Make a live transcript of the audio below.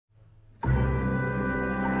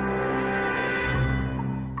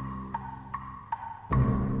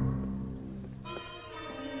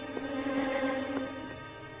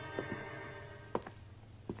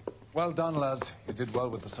Well done, lads. You did well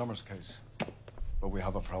with the Summers case. But we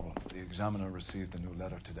have a problem. The examiner received a new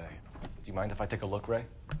letter today. Do you mind if I take a look, Ray?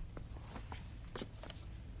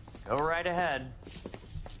 Go right ahead.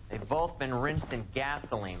 They've both been rinsed in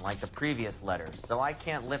gasoline like the previous letters, so I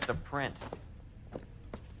can't lift a print.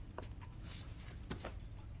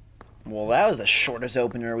 Well, that was the shortest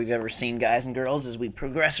opener we've ever seen, guys and girls, as we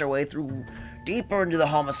progress our way through deeper into the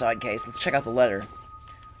homicide case. Let's check out the letter.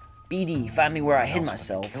 BD, find me where I hid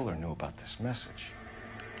myself. The killer knew about this message.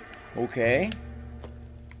 Okay.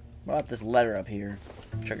 What about this letter up here?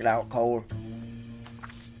 Check it out, Cole.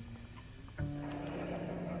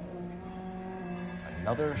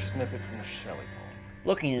 Another snippet from the Shelley poem.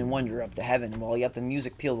 Looking in wonder up to heaven while yet the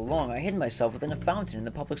music pealed along, I hid myself within a fountain in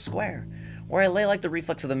the public square, where I lay like the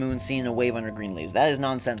reflex of the moon seen in a wave under green leaves. That is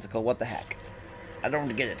nonsensical. What the heck? I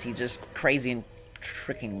don't get it. He's just crazy and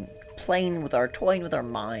tricking, toying with our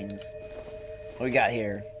minds. What we got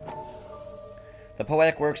here? The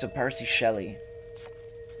poetic works of Percy Shelley.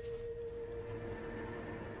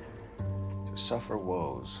 To suffer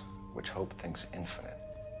woes, which hope thinks infinite.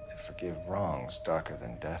 To forgive wrongs darker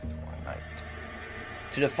than death or night.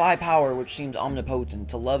 To defy power which seems omnipotent,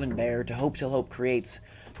 to love and bear, to hope till hope creates,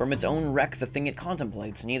 from its own wreck the thing it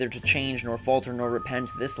contemplates, neither to change, nor falter, nor repent,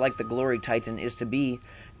 this like the glory Titan is to be,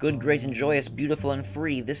 good, great, and joyous, beautiful, and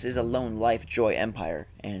free, this is alone life, joy, empire,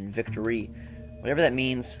 and victory. Whatever that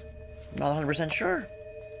means, I'm not 100% sure.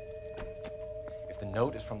 If the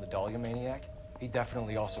note is from the Dahlia maniac, he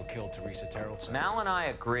definitely also killed Teresa Terrellson. Mal and I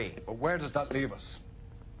agree. But where does that leave us?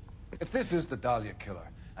 If this is the Dahlia killer,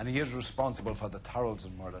 and he is responsible for the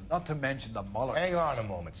Tarrelson murder, not to mention the Muller Hang case. on a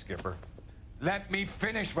moment, Skipper. Let me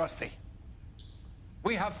finish, Rusty.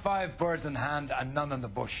 We have 5 birds in hand and none in the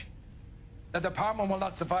bush. The department will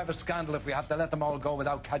not survive a scandal if we have to let them all go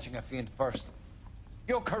without catching a fiend first.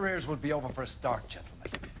 Your careers will be over for a start, gentlemen.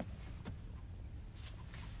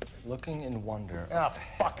 Looking in wonder. Ah,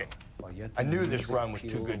 fuck it. While yet I the knew this music run was too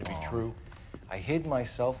pealed good to be along, true. I hid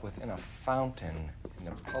myself within a fountain in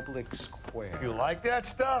the public square. You like that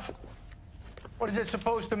stuff? What is it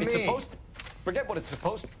supposed to mean? It's supposed to... Forget what it's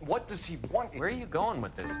supposed to... What does he want? Where are you going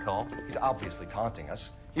with this, Cole? He's obviously taunting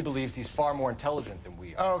us. He believes he's far more intelligent than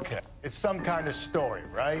we are. Okay, it's some kind of story,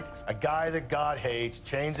 right? A guy that God hates,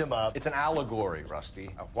 chains him up. It's an allegory,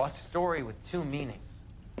 Rusty. A what? Story with 2 meanings.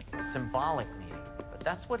 A symbolic meaning. But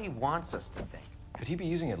that's what he wants us to think. Could he be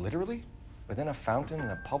using it literally? Within a fountain in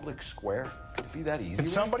a public square? Could it be that easy? Can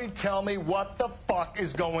somebody tell me what the fuck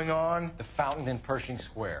is going on? The fountain in Pershing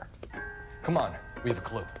Square. Come on, we have a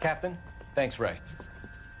clue. Captain, thanks, Ray.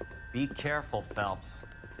 Be careful, Phelps.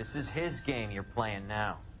 This is his game you're playing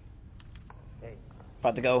now.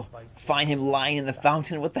 About to go find him lying in the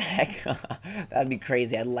fountain. What the heck? That'd be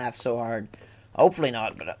crazy. I'd laugh so hard. Hopefully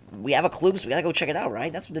not, but we have a clue, so we gotta go check it out,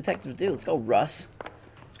 right? That's what detectives do. Let's go, Russ.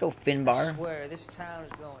 Let's go, Finbar. I swear, this town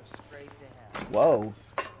is going straight to hell. Whoa.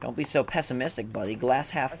 Don't be so pessimistic, buddy. Glass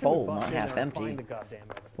half full, not half empty.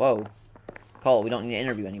 Whoa. Cole, we don't need to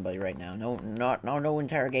interview anybody right now. No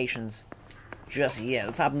interrogations just yet.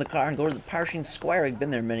 Let's hop in the car and go to the Pershing Square. We've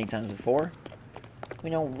been there many times before. We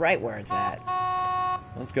know right where it's at.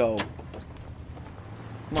 Let's go.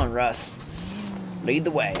 Come on, Russ. Lead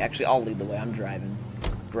the way. Actually, I'll lead the way. I'm driving.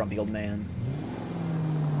 Grumpy old man.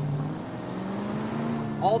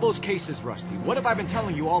 All those cases, Rusty. What have I been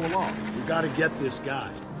telling you all along? We gotta get this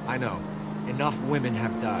guy. I know. Enough women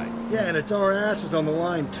have died. Yeah, and it's our asses on the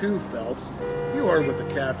line too, Phelps. You heard what the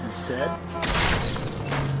captain said.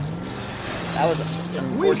 That was If we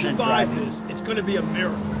unfortunate survive driving. this, it's gonna be a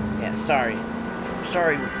miracle. Yeah, sorry.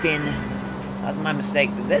 Sorry, Ben. That was my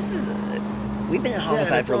mistake. This is... we've been in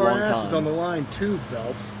homicide for a long Yeah, and it's our asses on time. the line too,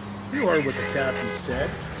 Phelps. You heard what the captain said.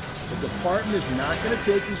 The department is not gonna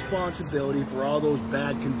take responsibility for all those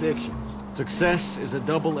bad convictions. Success is a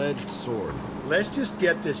double-edged sword. Let's just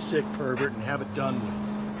get this sick pervert and have it done with.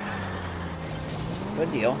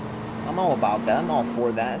 Good deal. I'm all about that. I'm all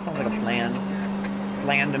for that. It sounds like a plan.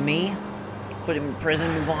 Plan to me. Put him in prison,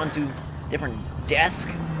 move on to different desk.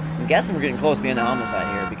 I'm guessing we're getting close to the end of homicide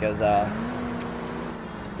here because the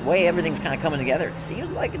way everything's kind of coming together, it seems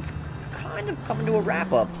like it's kind of coming to a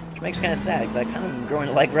wrap-up, which makes me kind of sad because I kind of am growing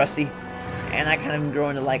to like Rusty, and I kind of am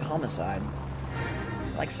growing to like homicide.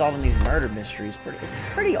 I like solving these murder mysteries.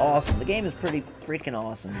 Pretty awesome. The game is pretty freaking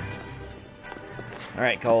awesome.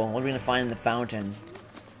 Alright, Cole, what are we going to find in the fountain?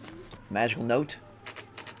 Magical note?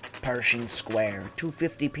 Pershing Square,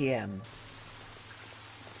 2:50 p.m.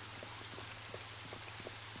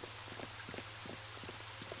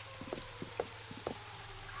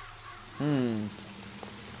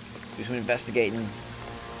 Do some investigating.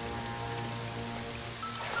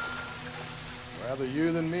 Well, Rather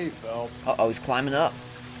you than me, Phelps. Uh-oh, he's climbing up.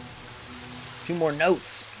 2 more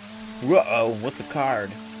notes. Uh-oh, what's the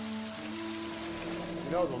card?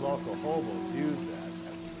 You know the local hobos use that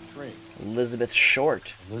as a latrine. Elizabeth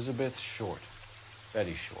Short. Elizabeth Short.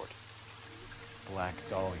 Betty Short. Black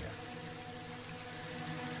Dahlia.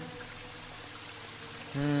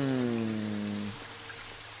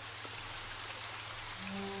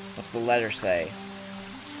 What's the letter say?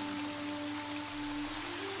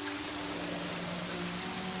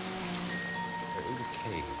 There is a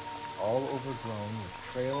cave, all overgrown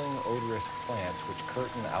with trailing, odorous plants which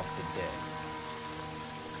curtain out the dead.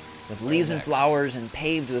 With leaves and flowers and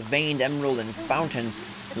paved with veined emerald and fountain,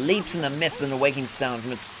 leaps in the mist with an awaking sound.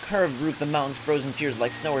 From its curved roof, the mountain's frozen tears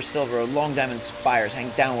like snow or silver, or long diamond spires hang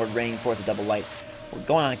downward, raining forth a double light. We're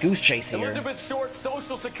going on a goose chase here. Elizabeth Short's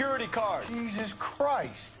social security card. Jesus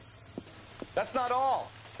Christ. That's not all.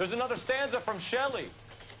 There's another stanza from Shelley.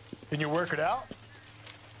 Can you work it out?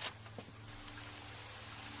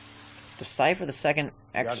 Decipher the second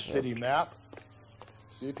Got a excerpt. city map?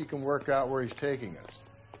 See if you can work out where he's taking us.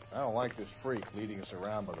 I don't like this freak leading us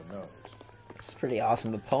around by the nose. This is pretty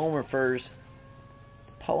awesome. The poem refers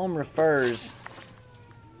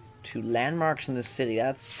to landmarks in the city.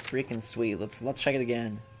 That's freaking sweet. Let's check it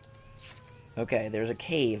again. Okay, there's a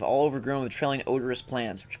cave all overgrown with trailing odorous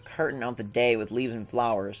plants, which curtain out the day with leaves and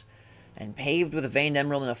flowers, and paved with a veined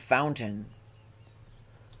emerald and a fountain.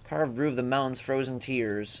 Carved roof of the mountain's frozen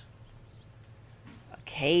tears. A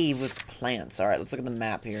cave with plants. Alright, let's look at the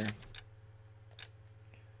map here.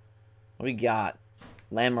 What do we got?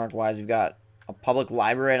 Landmark-wise, we've got a public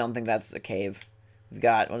library. I don't think that's a cave. We've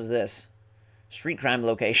got, what is this? Street crime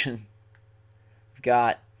location. We've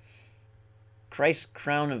got Christ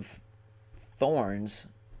Crown of Thorns.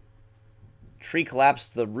 Tree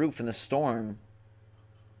collapsed the roof in the storm.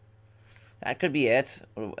 That could be it.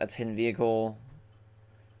 Oh, that's hidden vehicle.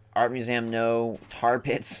 Art museum, no. Tar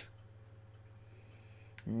pits.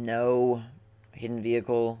 No. Hidden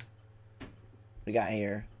vehicle. What do we got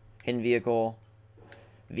here? Hidden vehicle.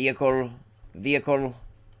 Vehicle.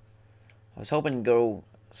 I was hoping to go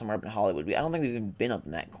somewhere up in Hollywood. I don't think we've even been up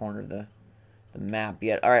in that corner of the map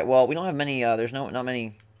yet. Alright, well, we don't have many, there's not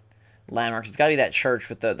many landmarks. It's gotta be that church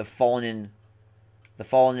with the fallen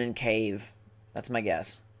in cave. That's my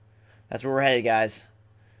guess. That's where we're headed, guys.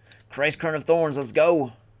 Christ Crown of Thorns, let's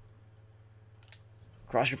go.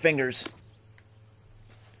 Cross your fingers.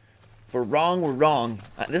 If we're wrong, we're wrong.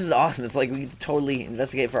 This is awesome. It's like we get to totally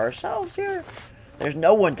investigate for ourselves here. There's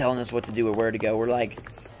no one telling us what to do or where to go. We're like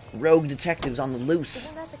rogue detectives on the loose.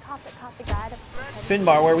 Isn't that the cop that caught the guy?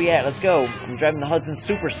 Finbar, where are we at? Let's go. I'm driving the Hudson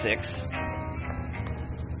Super 6.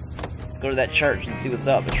 Let's go to that church and see what's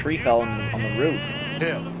up. A tree fell on the roof.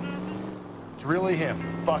 Him. It's really him,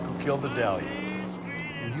 the fuck who killed the Dahlia.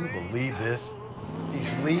 Can you believe this?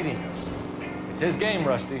 He's leading us. It's his game,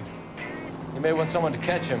 Rusty. He may want someone to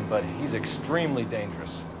catch him, but he's extremely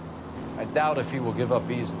dangerous. I doubt if he will give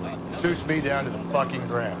up easily. Shoots me down to the fucking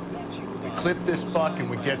ground. We clip this fuck and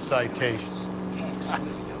we get citations.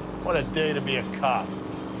 What a day to be a cop.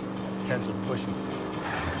 Pencil pushing.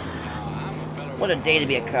 What a day to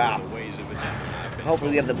be a cop.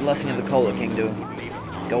 Hopefully we have the blessing of the Cola King to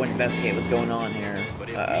go investigate what's going on here.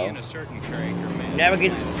 Uh-oh.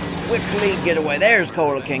 Navigate quickly, get away. There's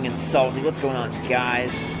Cola King and Salty. What's going on,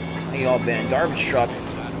 guys? How you all been? Garbage truck.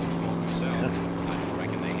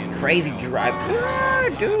 Crazy drive. Ah,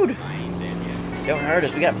 dude! Don't hurt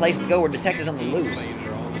us. We got a place to go. We're detectives on the loose.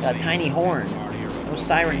 Got a tiny horn. No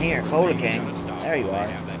siren here. Cola King. There you are.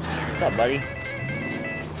 What's up, buddy?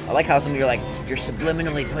 I like how some of you are like, you're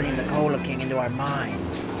subliminally putting the Cola King into our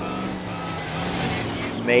minds.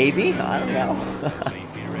 Maybe? I don't know.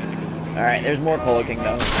 Alright, there's more Cola King,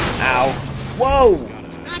 though. Ow. Whoa!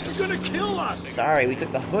 That's gonna kill us! Sorry, we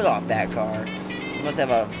took the hood off that car. We must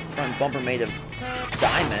have a front bumper made of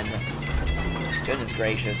diamond. Goodness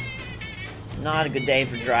gracious. Not a good day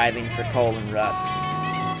for driving for Cole and Russ.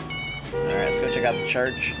 Alright, let's go check out the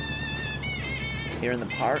church. Here in the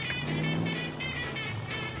park.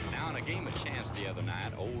 Now in a game of chance the other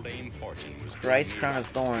night, old Dame Fortune was Christ Crown of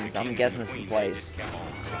Thorns. I'm guessing this is the place.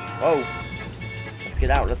 Whoa. Let's get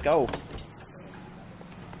out. Let's go.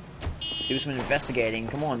 Do some investigating.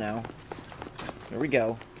 Come on now. Here we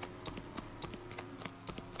go.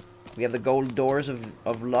 We have the gold doors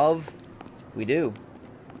of love. We do.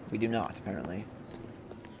 We do not, apparently.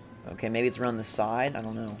 Okay, maybe it's around the side. I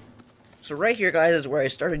don't know. So right here, guys, is where I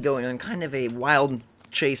started going on kind of a wild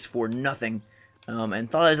chase for nothing. And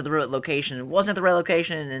thought I was at the right location. It wasn't at the right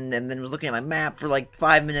location, and then was looking at my map for like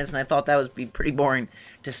 5 minutes, and I thought that would be pretty boring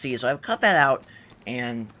to see. So I've cut that out,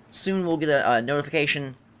 and soon we'll get a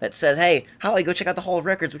notification that says, hey, how do I go check out the Hall of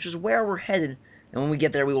Records, which is where we're headed. And when we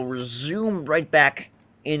get there, we will resume right back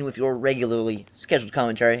in with your regularly scheduled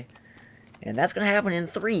commentary. And that's going to happen in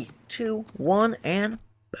 3, 2, 1, and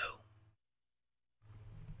boom.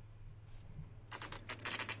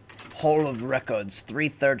 Hall of Records,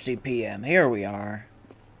 3:30 p.m. Here we are.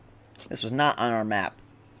 This was not on our map.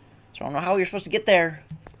 So I don't know how you're supposed to get there.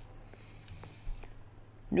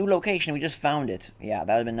 New location, we just found it. Yeah,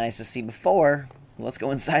 that would have been nice to see before. Let's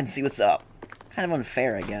go inside and see what's up. Kind of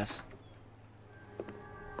unfair, I guess.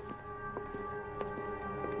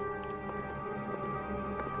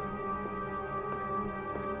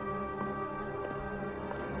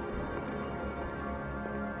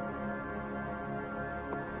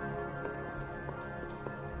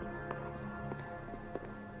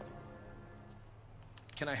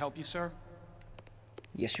 Can I help you, sir?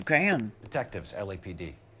 Yes, you can. Detectives,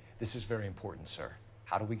 LAPD. This is very important, sir.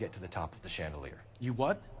 How do we get to the top of the chandelier? You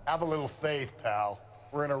what? Have a little faith, pal.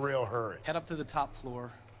 We're in a real hurry. Head up to the top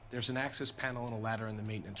floor. There's an access panel and a ladder in the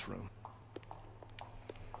maintenance room.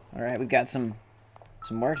 Alright, we've got some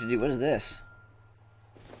work to do. What is this?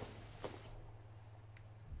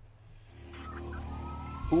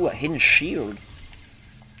 Ooh, a hidden shield.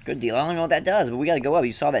 Good deal. I don't know what that does, but we gotta go up.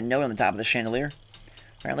 You saw that note on the top of the chandelier.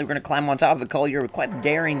 Apparently we're gonna climb on top of it, Cole. You're quite the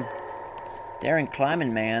daring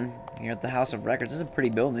climbing man here at the House of Records. This is a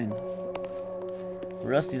pretty building.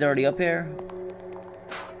 Rusty's already up here.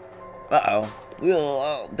 Uh-oh.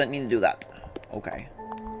 Oh, didn't mean to do that. Okay.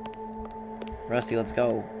 Rusty, let's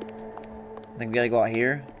go. I think we gotta go out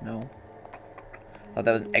here. No. Thought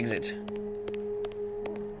that was an exit.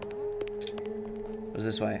 It was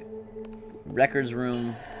this way. Records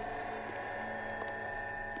room.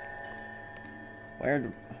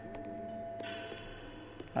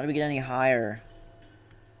 How do we get any higher?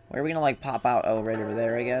 Where are we gonna, like, pop out? Oh, right over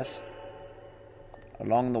there, I guess.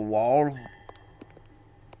 Along the wall.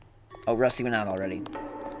 Oh, Rusty went out already.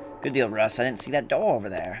 Good deal, Russ. I didn't see that door over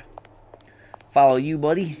there. Follow you,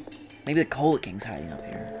 buddy. Maybe the Cola King's hiding up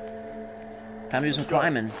here. Time to do some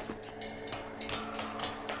climbing.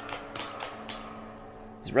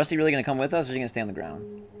 Is Rusty really gonna come with us, or is he gonna stay on the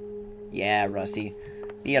ground? Yeah, Rusty.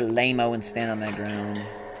 Be a lame-o and stand on that ground.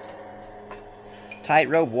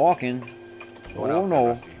 Tightrope walking. Oh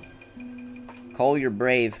no. Cole, you're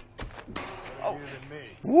brave. Oh.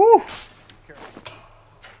 Woo!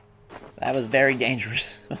 That was very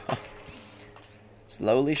dangerous.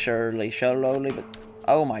 Slowly, surely, but...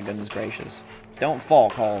 Oh my goodness gracious. Don't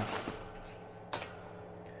fall, Cole.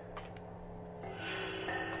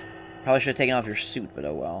 Probably should have taken off your suit, but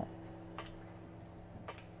oh well.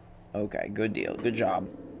 Okay, good deal. Good job.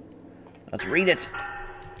 Let's read it.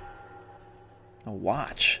 A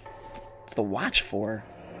watch. What's the watch for?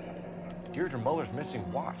 Deirdre Muller's missing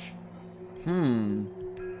watch. From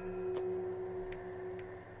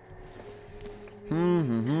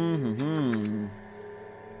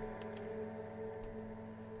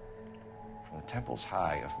the temple's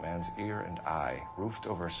high of man's ear and eye, roofed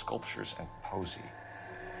over sculptures and poesy.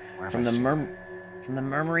 From the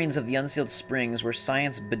murmurings of the unsealed springs, where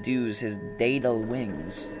science bedews his daedal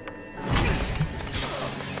wings.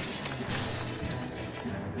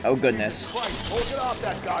 Oh goodness. Christ, hold it off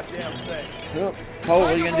that goddamn thing. Oh, Cole,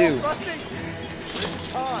 what are you gonna do?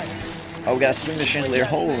 Oh, we gotta swing the chandelier.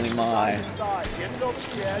 Holy my.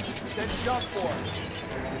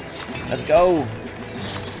 Let's go.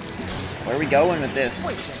 Where are we going with this?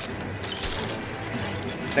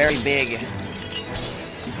 Very big.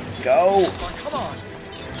 Go. Come on.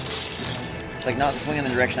 It's like not swinging the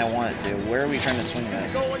direction I want it to. Where are we trying to swing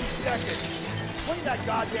this? Go in second. Swing that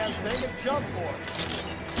goddamn thing and jump for it.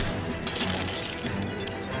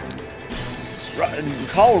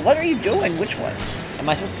 Cole, what are you doing? Which one? Am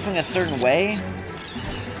I supposed to swing a certain way?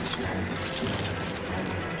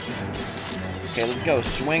 Okay, let's go.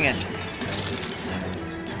 Swing it.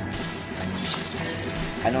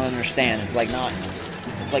 I don't understand. It's like not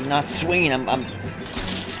swinging.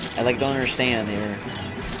 I like don't understand here.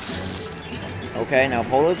 Okay, now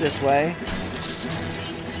pull it this way.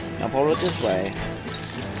 Now pull it this way.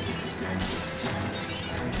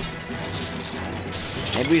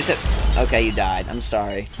 Maybe we just have... Okay, you died. I'm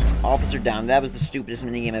sorry. Officer down. That was the stupidest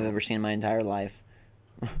minigame I've ever seen in my entire life.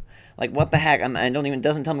 Like, what the heck? It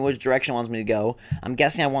doesn't tell me which direction it wants me to go. I'm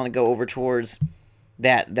guessing I want to go over towards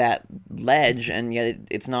that ledge, and yet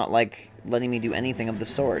it's not, like, letting me do anything of the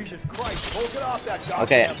sort.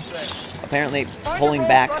 Okay, apparently pulling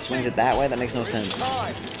back swings it that way? That makes no sense.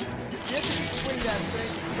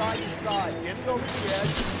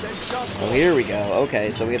 Oh, here we go.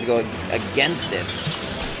 Okay, so we have to go against it.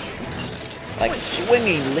 Like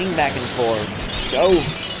swinging, lean back and forth. Go.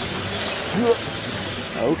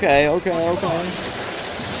 Okay, okay, okay.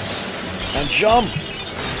 Now jump!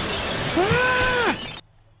 Ah!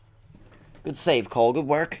 Good save, Cole. Good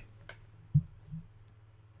work.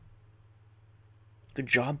 Good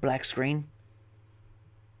job, black screen.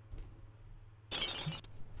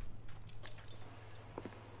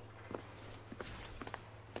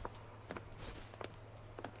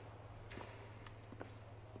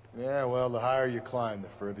 Yeah, well, the higher you climb, the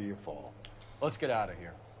further you fall. Let's get out of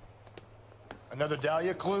here. Another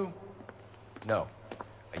Dahlia clue? No.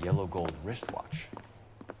 A yellow gold wristwatch.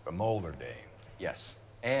 From Molder Dame. Yes.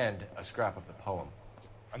 And a scrap of the poem.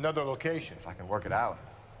 Another location. If I can work it out.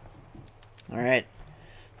 Alright.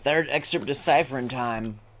 Third excerpt deciphering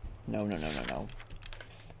time. No, no, no, no, no.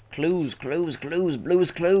 Clues, clues, clues,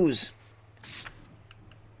 blues clues.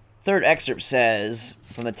 Third excerpt says,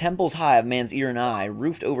 from the temple's high of man's ear and eye,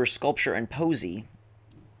 roofed over sculpture and posy,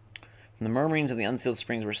 from the murmurings of the unsealed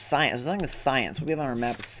springs were science. I was talking to science. What do we have on our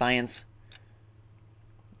map with science?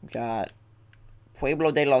 We've got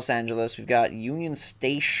Pueblo de Los Angeles. We've got Union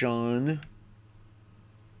Station.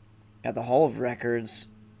 Got the Hall of Records.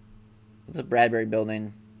 What's the Bradbury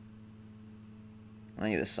Building? I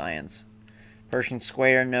need the science. Pershing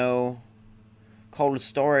Square, no. Cold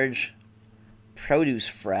storage. Produce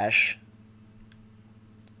fresh.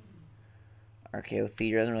 Archaeo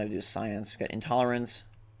Theater doesn't really do science. We've got Intolerance.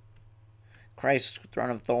 Christ, Throne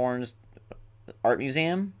of Thorns. Art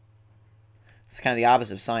Museum. It's kind of the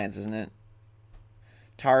opposite of science, isn't it?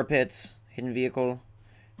 Tar Pits. Hidden Vehicle.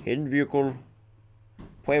 Hidden Vehicle.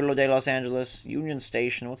 Pueblo de Los Angeles. Union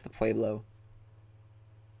Station. What's the Pueblo?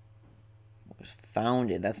 It was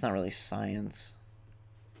founded. That's not really science.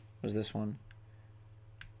 What was this one?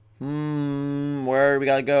 Where we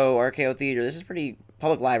gotta go? Archaeo Theater. This is pretty...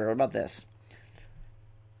 Public library. What about this?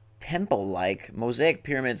 Temple-like. Mosaic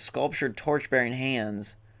pyramid. Sculptured torch-bearing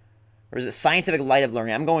hands. Or is it scientific light of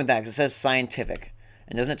learning? I'm going with that because it says scientific.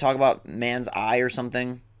 And doesn't it talk about man's eye or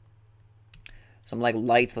something? Some like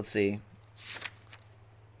lights. Let's see.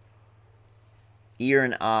 Ear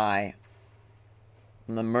and eye.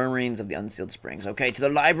 From the murmurings of the unsealed springs. Okay, to the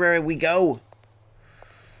library we go.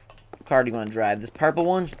 What car do you want to drive? This purple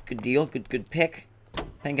one? Good deal. Good pick.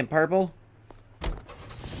 Pink and purple.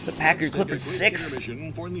 The Packard Clippard 6.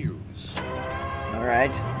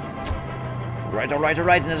 Alright. Alright.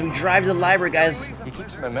 And as we drive to the library, guys... He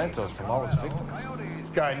keeps mementos from all his victims. This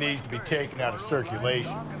guy needs to be taken out of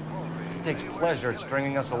circulation. He takes pleasure at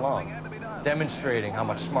stringing us along, demonstrating how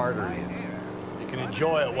much smarter he is. You can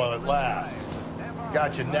enjoy it while it lasts.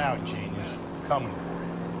 Got you now, genius. Coming for you.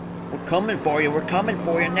 We're coming for you. We're coming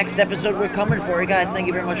for you. Next episode, we're coming for you, guys. Thank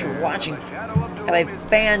you very much for watching. Have a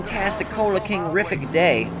fantastic Cola King-rific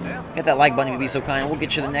day. Hit that like button if you'd be so kind. We'll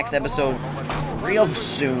get you the next episode real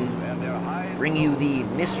soon. Bring you the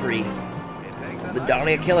mystery of the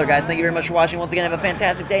Dahlia Killer, guys. Thank you very much for watching. Once again, have a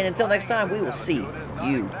fantastic day. And until next time, we will see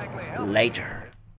you later.